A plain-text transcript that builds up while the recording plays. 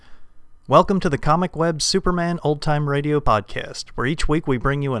Welcome to the Comic Web Superman Old Time Radio Podcast, where each week we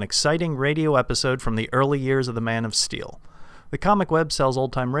bring you an exciting radio episode from the early years of the Man of Steel. The Comic Web sells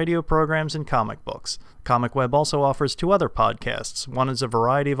old-time radio programs and comic books. Comic Web also offers two other podcasts. One is a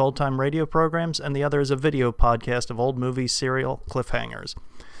variety of old-time radio programs, and the other is a video podcast of old movies, serial cliffhangers.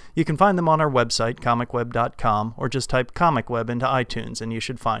 You can find them on our website, comicweb.com, or just type Comic Web into iTunes and you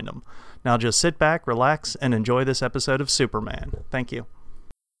should find them. Now just sit back, relax, and enjoy this episode of Superman. Thank you.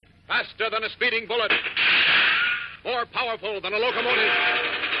 Faster than a speeding bullet. More powerful than a locomotive.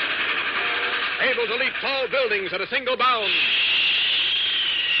 Able to leap tall buildings at a single bound.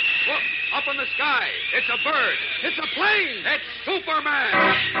 Look, up in the sky. It's a bird. It's a plane. It's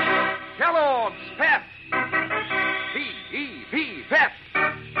Superman. Kellogg's Pep. P-E-P, Pep.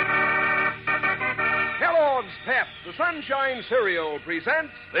 Kellogg's Pep, the Sunshine Cereal,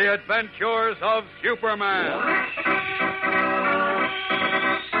 presents The Adventures of Superman.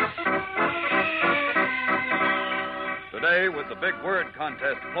 Today, with the big word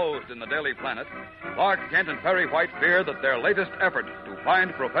contest closed in the Daily Planet, Clark Kent and Perry White fear that their latest effort to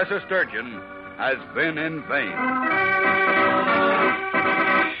find Professor Sturgeon has been in vain.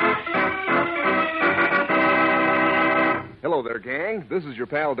 Hello there, gang. This is your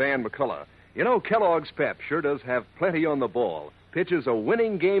pal Dan McCullough. You know, Kellogg's Pep sure does have plenty on the ball. Pitches a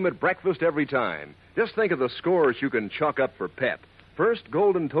winning game at breakfast every time. Just think of the scores you can chalk up for Pep. First,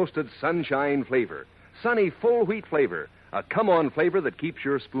 golden toasted sunshine flavor. Sunny full wheat flavor. A come-on flavor that keeps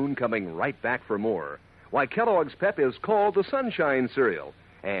your spoon coming right back for more. Why, Kellogg's Pep is called the Sunshine Cereal.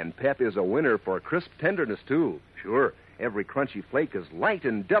 And Pep is a winner for crisp tenderness, too. Sure, every crunchy flake is light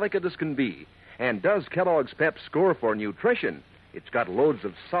and delicate as can be. And does Kellogg's Pep score for nutrition? It's got loads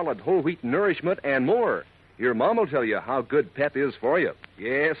of solid whole wheat nourishment and more. Your mom will tell you how good Pep is for you.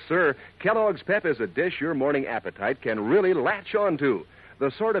 Yes, sir. Kellogg's Pep is a dish your morning appetite can really latch on to.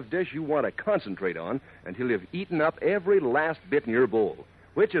 The sort of dish you want to concentrate on until you've eaten up every last bit in your bowl,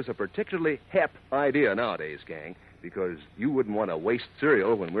 which is a particularly hep idea nowadays, gang, because you wouldn't want to waste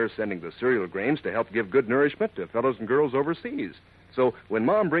cereal when we're sending the cereal grains to help give good nourishment to fellows and girls overseas. So when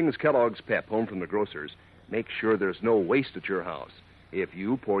Mom brings Kellogg's Pep home from the grocer's, make sure there's no waste at your house. If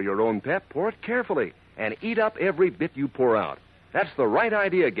you pour your own Pep, pour it carefully and eat up every bit you pour out. That's the right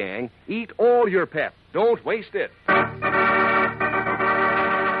idea, gang. Eat all your Pep. Don't waste it.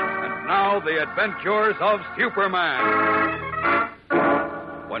 Now, the adventures of Superman.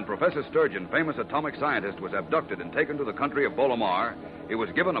 When Professor Sturgeon, famous atomic scientist, was abducted and taken to the country of Bolomar, he was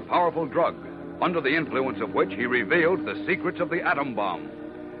given a powerful drug, under the influence of which he revealed the secrets of the atom bomb.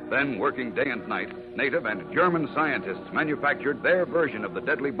 Then, working day and night, native and German scientists manufactured their version of the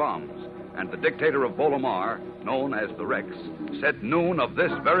deadly bombs, and the dictator of Bolomar, known as the Rex, set noon of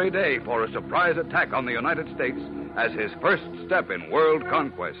this very day for a surprise attack on the United States as his first step in world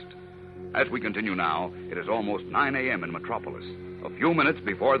conquest. As we continue now, it is almost 9 a.m. in Metropolis, a few minutes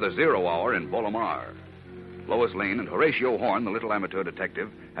before the 0 hour in Bolomar. Lois Lane and Horatio Horn, the little amateur detective,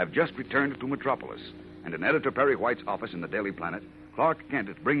 have just returned to Metropolis, and in Editor Perry White's office in the Daily Planet, Clark Kent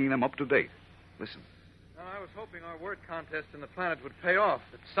is bringing them up to date. Listen. Well, I was hoping our word contest in the Planet would pay off,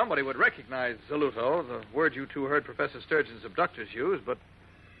 that somebody would recognize Zaluto, the word you two heard Professor Sturgeon's abductors use, but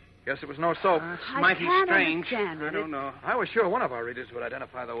guess it was no soap. It's mighty strange. I don't know. I was sure one of our readers would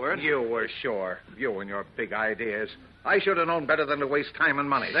identify the word. You were sure. You and your big ideas. I should have known better than to waste time and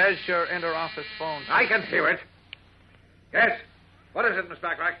money. There's your inter-office phone. I can hear it. Yes? What is it, Miss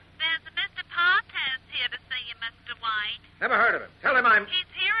Backrack? There's a Mr. Partez here to see you, Mr. White. Never heard of him. Tell him I'm...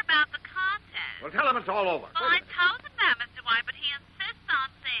 He's here about the contest. Well, tell him it's all over. Well, I told him that, Mr. White, but he insists on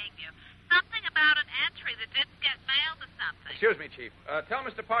seeing you. Something about an entry that didn't get mailed or something. Excuse me, Chief. Tell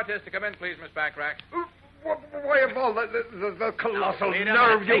Mr. Partez to come in, please, Miss Backrack. Why of all the colossal Wait a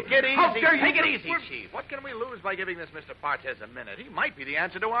nerve minute. you... Take it easy. How dare you... Take it easy, Chief. What can we lose by giving this Mr. Partez a minute? He might be the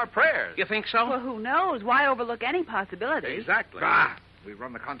answer to our prayers. You think so? Well, who knows? Why overlook any possibility? Exactly. We've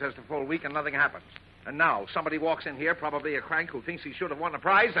run the contest a full week and nothing happens. And now somebody walks in here, probably a crank who thinks he should have won the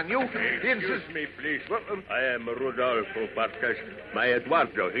prize, and you... Excuse me, please. I am Rodolfo Partez. My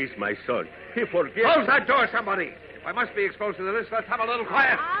Eduardo, he's my son. He forgets... Close that door, somebody! If I must be exposed to this, let's have a little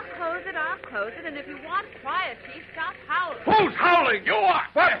quiet. I'll close it, and if you want quiet, Chief, stop howling. Who's howling? You are!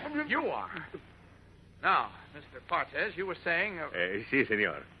 What? You are. Now, Mr. Partez, you were saying... Si,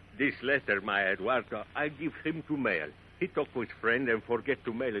 senor. This letter, my Eduardo, I give him to mail. He talk with friend and forget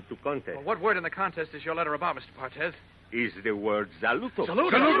to mail it to contest. Well, what word in the contest is your letter about, Mr. Partez? Is the word saluto.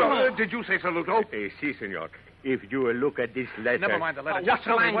 Saluto? Did you say saluto? Si, senor. If you look at this letter... Never mind the letter. What's Just the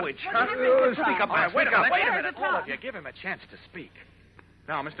tell me language? Speak up, man. Wait a minute. All of you, give him a chance to speak.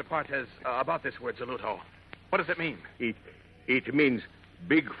 Now, Mr. Partez, about this word saluto. What does it mean? It means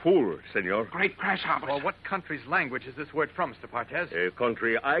Big fool, senor. Great grasshoppers. Well, what country's language is this word from, Mr. Partez? A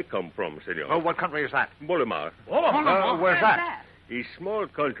country I come from, senor. Oh, what country is that? Bolomar. Where's that? A small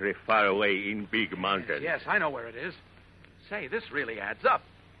country far away in big mountains. Yes, I know where it is. Say, this really adds up.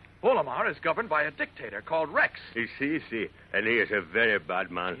 Bolomar is governed by a dictator called Rex. See. And he is a very bad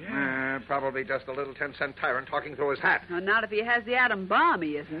man. Probably just a little 10-cent tyrant talking through his hat. No, not if he has the atom bomb,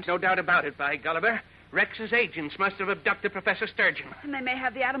 he isn't. No doubt about it, by Gulliver. Rex's agents must have abducted Professor Sturgeon. And they may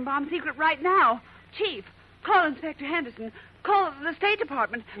have the atom bomb secret right now. Chief, call Inspector Henderson. Call the State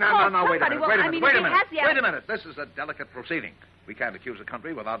Department. No, wait a minute. Wait a minute. This is a delicate proceeding. We can't accuse a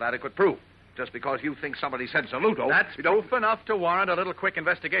country without adequate proof. Just because you think somebody said Saluto. That's proof enough to warrant a little quick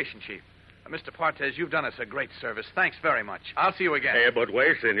investigation, Chief. Mr. Partez, you've done us a great service. Thanks very much. I'll see you again. But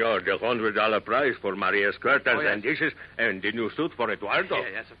wait, senor. The $100 prize for Maria's curtains and dishes and the new suit for Eduardo.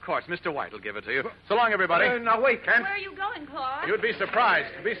 Yes, of course. Mr. White will give it to you. So long, everybody. Now, wait, Kent. Where are you going, Claude? You'd be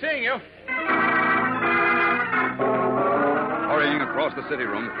surprised to be seeing you. Hurrying across the city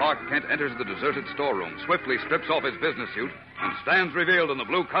room, Clark Kent enters the deserted storeroom, swiftly strips off his business suit, and stands revealed in the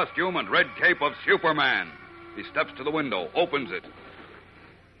blue costume and red cape of Superman. He steps to the window, opens it.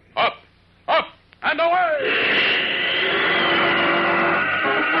 Up, and away!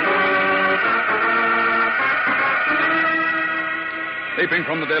 Leaping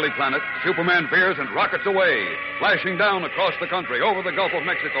from the Daily Planet, Superman veers and rockets away, flashing down across the country, over the Gulf of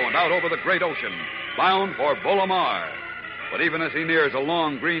Mexico and out over the great ocean, bound for Bolomar. But even as he nears a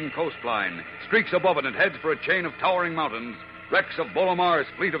long green coastline, streaks above it and heads for a chain of towering mountains, wrecks of Bolomar's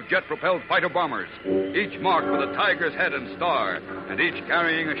fleet of jet-propelled fighter bombers, each marked with a tiger's head and star, and each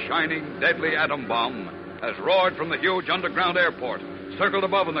carrying a shining, deadly atom bomb, has roared from the huge underground airport, circled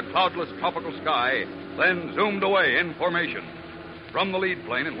above in the cloudless tropical sky, then zoomed away in formation. From the lead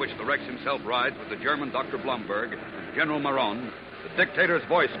plane in which the Rex himself rides with the German Dr. Blumberg and General Maron, the dictator's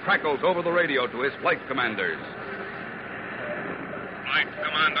voice crackles over the radio to his flight commanders. Flight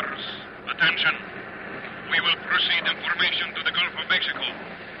commanders, attention. We will proceed in formation to the Gulf of Mexico.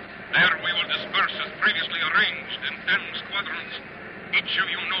 There we will disperse as previously arranged in 10 squadrons. Each of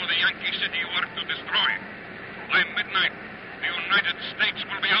you know the Yankee city you are to destroy. By midnight, the United States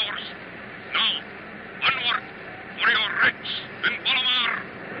will be ours. Now, onward for your Rex and Bolomar.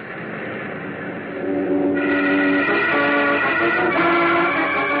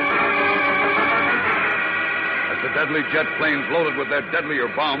 The deadly jet planes loaded with their deadlier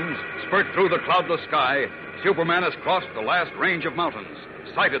bombs spurt through the cloudless sky. Superman has crossed the last range of mountains,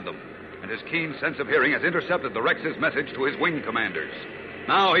 sighted them, and his keen sense of hearing has intercepted the Rex's message to his wing commanders.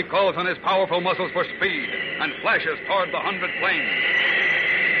 Now he calls on his powerful muscles for speed and flashes toward the 100 planes.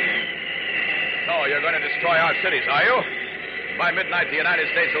 So you're going to destroy our cities, are you? By midnight, the United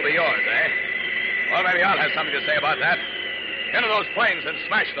States will be yours, eh? Well, maybe I'll have something to say about that. Into those planes and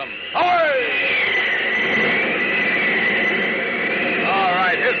smash them. Away! All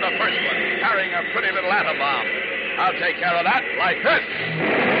right, here's the first one, carrying a pretty little atom bomb. I'll take care of that like this.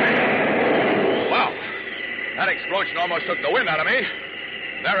 Wow, that explosion almost took the wind out of me.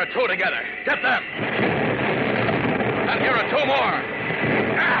 There are two together. Get them. And here are two more.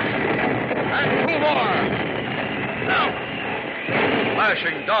 And two more. Now.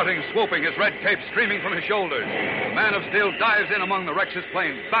 Flashing, darting, swooping, his red cape streaming from his shoulders, the Man of Steel dives in among the Rex's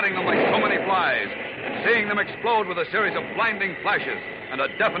planes, batting them like so many flies, seeing them explode with a series of blinding flashes and a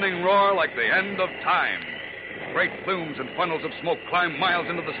deafening roar like the end of time. Great plumes and funnels of smoke climb miles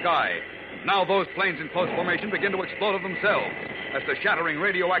into the sky. Now those planes in close formation begin to explode of themselves as the shattering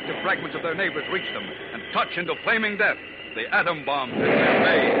radioactive fragments of their neighbors reach them and touch into flaming death the atom bombs in their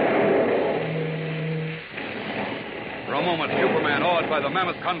base. For a moment, Superman, awed by the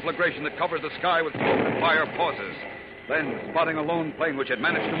mammoth conflagration that covers the sky with smoke and fire, pauses. Then, spotting a lone plane which had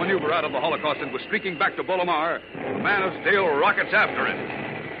managed to maneuver out of the Holocaust and was streaking back to Bolomar, the Man of Steel rockets after it.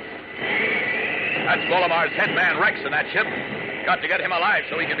 That's Bolomar's head man, Rex, in that ship. Got to get him alive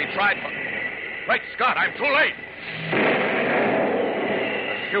so he can be tried for... Great Scott, I'm too late!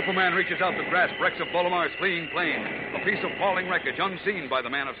 Superman reaches out to grasp Rex of Bolomar's fleeing plane. A piece of falling wreckage, unseen by the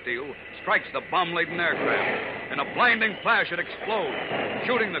Man of Steel, strikes the bomb-laden aircraft. In a blinding flash, it explodes,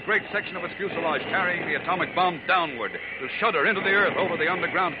 shooting the great section of its fuselage carrying the atomic bomb downward to shudder into the earth over the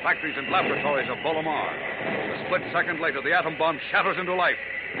underground factories and laboratories of Bolomar. A split second later, the atom bomb shatters into life,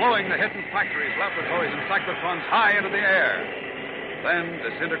 blowing the hidden factories, laboratories, and cyclotrons high into the air. Then,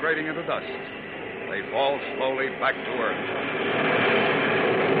 disintegrating into dust, they fall slowly back to Earth.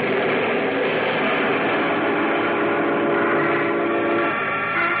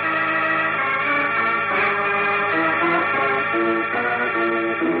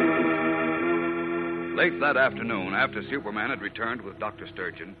 Late that afternoon, after Superman had returned with Dr.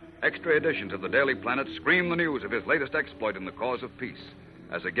 Sturgeon, extra editions of the Daily Planet scream the news of his latest exploit in the cause of peace.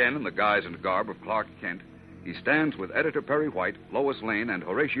 As again, in the guise and garb of Clark Kent, he stands with Editor Perry White, Lois Lane, and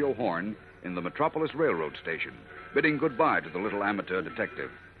Horatio Horn in the Metropolis Railroad Station, bidding goodbye to the little amateur detective.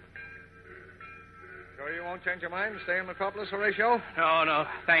 Sure you won't change your mind? Stay in Metropolis, Horatio? No.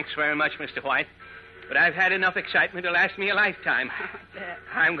 Thanks very much, Mr. White. But I've had enough excitement to last me a lifetime.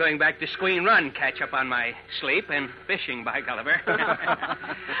 I'm going back to Squeen Run, catch up on my sleep, and fishing, by Gulliver.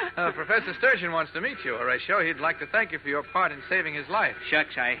 Professor Sturgeon wants to meet you, Horatio. He'd like to thank you for your part in saving his life.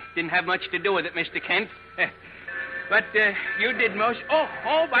 Shucks, I didn't have much to do with it, Mr. Kent. But you did most...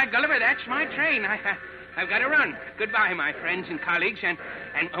 Oh, by Gulliver, that's my train. I've got to run. Goodbye, my friends and colleagues, and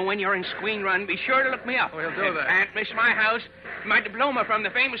when you're in Squeen Run, be sure to look me up. We'll do that. Can't miss my house. My diploma from the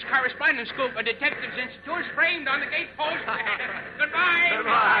famous correspondence school for Detectives Institute is framed on the gate post. Goodbye.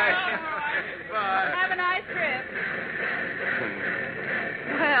 Goodbye. Bye. Have a nice trip.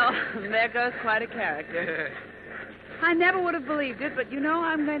 Well, there goes quite a character. I never would have believed it, but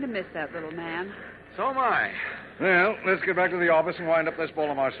I'm going to miss that little man. So am I. Well, let's get back to the office and wind up this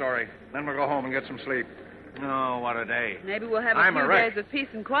Bolomar story. Then we'll go home and get some sleep. Oh, what a day. Maybe we'll have a few days of peace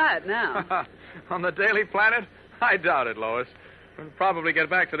and quiet now. On the Daily Planet? I doubt it, Lois. We'll probably get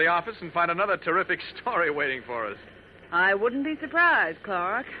back to the office and find another terrific story waiting for us. I wouldn't be surprised,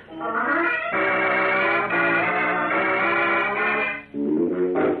 Clark.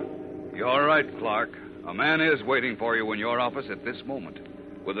 You're right, Clark. A man is waiting for you in your office at this moment,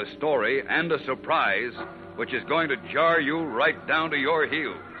 with a story and a surprise which is going to jar you right down to your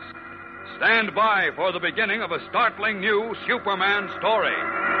heels. Stand by for the beginning of a startling new Superman story.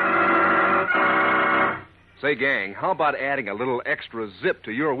 Say, gang, how about adding a little extra zip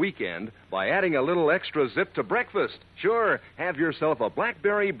to your weekend by adding a little extra zip to breakfast? Sure, have yourself a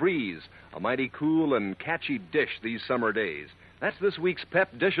Blackberry Breeze, a mighty cool and catchy dish these summer days. That's this week's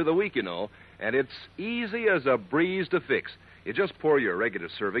Pep Dish of the Week, and it's easy as a breeze to fix. You just pour your regular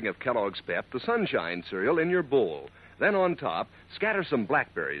serving of Kellogg's Pep, the Sunshine cereal, in your bowl. Then on top, scatter some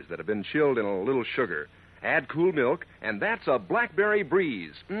blackberries that have been chilled in a little sugar. Add cool milk, and that's a Blackberry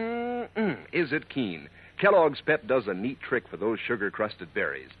Breeze. Is it keen? Kellogg's Pep does a neat trick for those sugar-crusted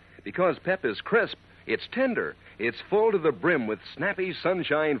berries. Because Pep is crisp, it's tender, it's full to the brim with snappy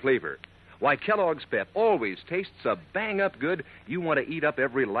sunshine flavor. Why, Kellogg's Pep always tastes a bang-up good. You want to eat up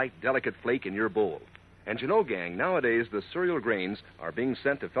every light, delicate flake in your bowl. And gang, nowadays the cereal grains are being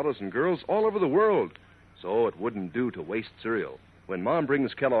sent to fellows and girls all over the world. So it wouldn't do to waste cereal. When Mom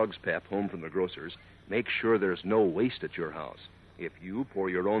brings Kellogg's Pep home from the grocer's, make sure there's no waste at your house. If you pour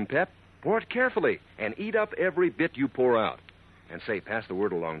your own Pep, pour it carefully and eat up every bit you pour out. And say, pass the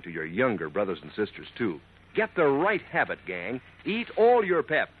word along to your younger brothers and sisters, too. Get the right habit, gang. Eat all your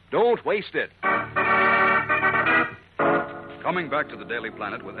Pep. Don't waste it. Coming back to the Daily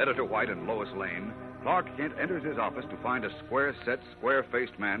Planet with Editor White and Lois Lane, Clark Kent enters his office to find a square-set,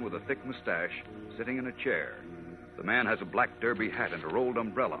 square-faced man with a thick mustache sitting in a chair. The man has a black derby hat and a rolled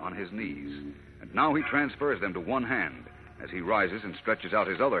umbrella on his knees, and now he transfers them to one hand as he rises and stretches out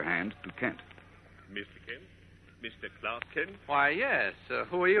his other hand to Kent. Mr. Kent? Mr. Clark Kent? Why, yes.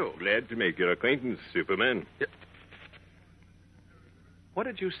 Who are you? Glad to make your acquaintance, Superman. What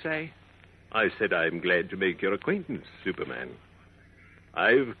did you say? I said I'm glad to make your acquaintance, Superman.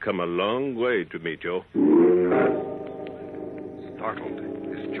 I've come a long way to meet you. Startled,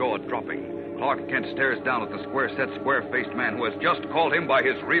 his jaw dropping, Clark Kent stares down at the square-set, square-faced man who has just called him by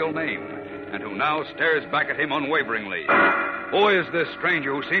his real name, and who now stares back at him unwaveringly. Who is this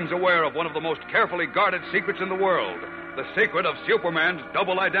stranger who seems aware of one of the most carefully guarded secrets in the world, the secret of Superman's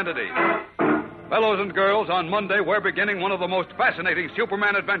double identity? Fellows and girls, on Monday we're beginning one of the most fascinating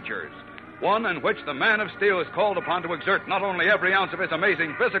Superman adventures, one in which the Man of Steel is called upon to exert not only every ounce of his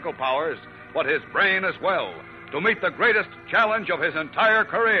amazing physical powers, but his brain as well, to meet the greatest challenge of his entire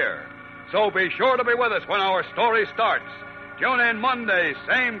career. So be sure to be with us when our story starts. Tune in Monday,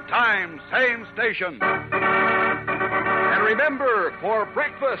 same time, same station. And remember, for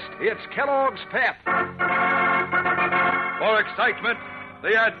breakfast, it's Kellogg's Pep. For excitement,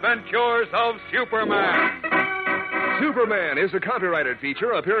 the adventures of Superman. Superman is a copyrighted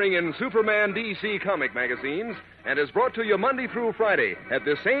feature appearing in Superman DC comic magazines and is brought to you Monday through Friday at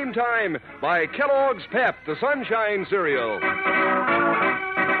the same time by Kellogg's Pep, the Sunshine cereal.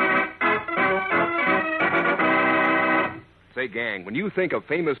 Say, gang, when you think of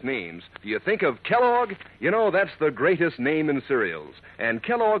famous names, do you think of Kellogg? You know, that's the greatest name in cereals. And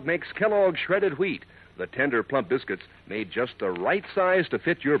Kellogg makes Kellogg shredded wheat, the tender, plump biscuits made just the right size to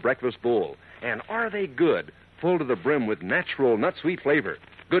fit your breakfast bowl. And are they good? Full to the brim with natural nut-sweet flavor.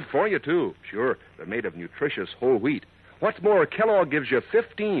 Good for you, too. Sure, they're made of nutritious whole wheat. What's more, Kellogg gives you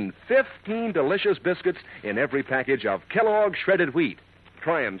 15 delicious biscuits in every package of Kellogg shredded wheat.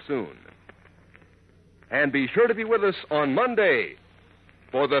 Try 'em soon. And be sure to be with us on Monday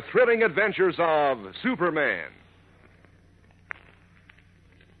for the thrilling adventures of Superman.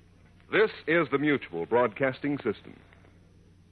 This is the Mutual Broadcasting System.